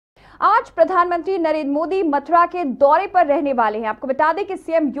आज प्रधानमंत्री नरेंद्र मोदी मथुरा के दौरे पर रहने वाले हैं। आपको बता दें कि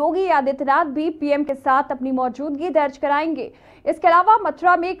सीएम योगी आदित्यनाथ भी पीएम के साथ अपनी मौजूदगी दर्ज कराएंगे। इसके अलावा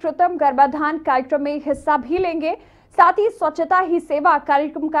मथुरा में कृत्रिम गर्भाधान कार्यक्रम में हिस्सा भी लेंगे। साथ ही स्वच्छता ही सेवा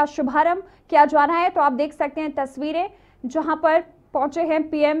कार्यक्रम का शुभारंभ किया जाना है। तो आप देख सकते हैं तस्वीरें जहां पर पहुंचे हैं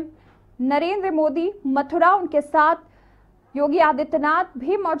पीएम नरेंद्र मोदी मथुरा, उनके साथ योगी आदित्यनाथ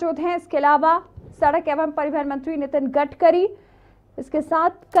भी मौजूद हैं। इसके अलावा सड़क एवं परिवहन मंत्री नितिन गडकरी, इसके साथ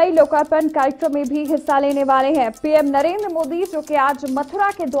कई लोकार्पण कार्यक्रम में भी हिस्सा लेने वाले हैं। पीएम नरेंद्र मोदी जो कि आज मथुरा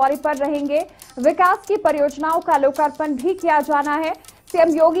के दौरे पर रहेंगे, विकास की परियोजनाओं का लोकार्पण भी किया जाना है। सीएम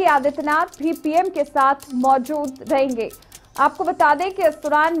योगी आदित्यनाथ भी पीएम के साथ मौजूद रहेंगे। आपको बता दें कि इस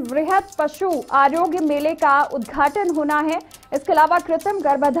दौरान वृहद पशु आरोग्य मेले का उद्घाटन होना है। इसके अलावा कृत्रिम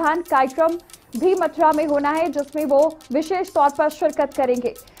गर्भाधान कार्यक्रम भी मथुरा में होना है, जिसमें वो विशेष तौर पर शिरकत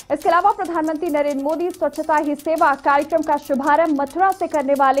करेंगे। इसके अलावा प्रधानमंत्री नरेंद्र मोदी स्वच्छता ही सेवा कार्यक्रम का शुभारंभ मथुरा से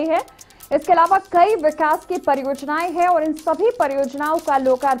करने वाले हैं। इसके अलावा कई विकास की परियोजनाएं हैं और इन सभी परियोजनाओं का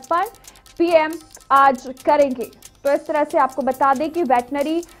लोकार्पण पीएम आज करेंगे। तो इस तरह से आपको बता दें कि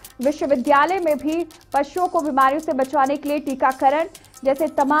वेटनरी विश्वविद्यालय में भी पशुओं को बीमारियों से बचाने के लिए टीकाकरण जैसे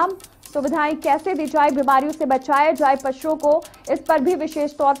तमाम सुविधाएं कैसे दी जाए, बीमारियों से बचाया जाए पशुओं को, इस पर भी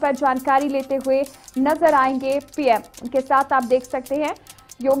विशेष तौर पर जानकारी लेते हुए नजर आएंगे पीएम। उनके साथ आप देख सकते हैं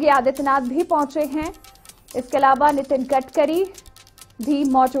योगी आदित्यनाथ भी पहुंचे हैं। इसके अलावा नितिन गडकरी भी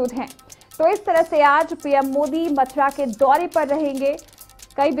मौजूद हैं। तो इस तरह से आज पीएम मोदी मथुरा के दौरे पर रहेंगे।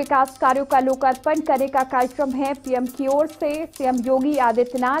 कई विकास कार्यों का लोकार्पण करने का कार्यक्रम है पीएम की ओर से। सीएम योगी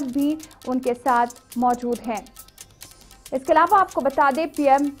आदित्यनाथ भी उनके साथ मौजूद हैं। इसके अलावा आपको बता दें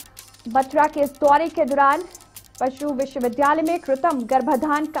पीएम मथुरा के इस दौरे के दौरान पशु विश्वविद्यालय में कृत्रिम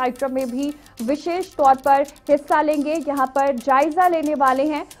गर्भाधान कार्यक्रम में भी विशेष तौर पर हिस्सा लेंगे, यहां पर जायजा लेने वाले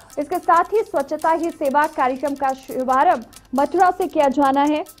हैं। इसके साथ ही स्वच्छता ही सेवा कार्यक्रम का शुभारंभ मथुरा से किया जाना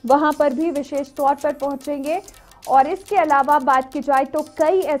है, वहां पर भी विशेष तौर पर पहुंचेंगे। और इसके अलावा बात की जाए तो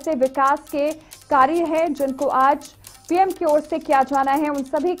कई ऐसे विकास के कार्य हैं जिनको आज पीएम की ओर से किया जाना है, उन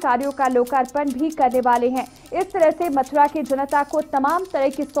सभी कार्यों का लोकार्पण भी करने वाले हैं। इस तरह से मथुरा की जनता को तमाम तरह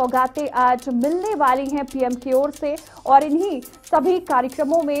की सौगातें आज मिलने वाली हैं पीएम की ओर से, और इन्हीं सभी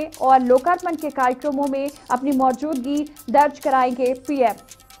कार्यक्रमों में और लोकार्पण के कार्यक्रमों में अपनी मौजूदगी दर्ज कराएंगे पीएम।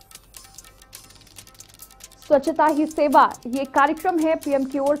 स्वच्छता ही सेवा ये कार्यक्रम है पीएम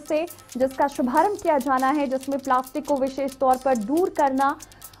की ओर से, जिसका शुभारंभ किया जाना है, जिसमें प्लास्टिक को विशेष तौर पर दूर करना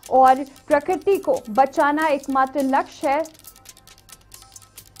और प्रकृति को बचाना एकमात्र लक्ष्य है।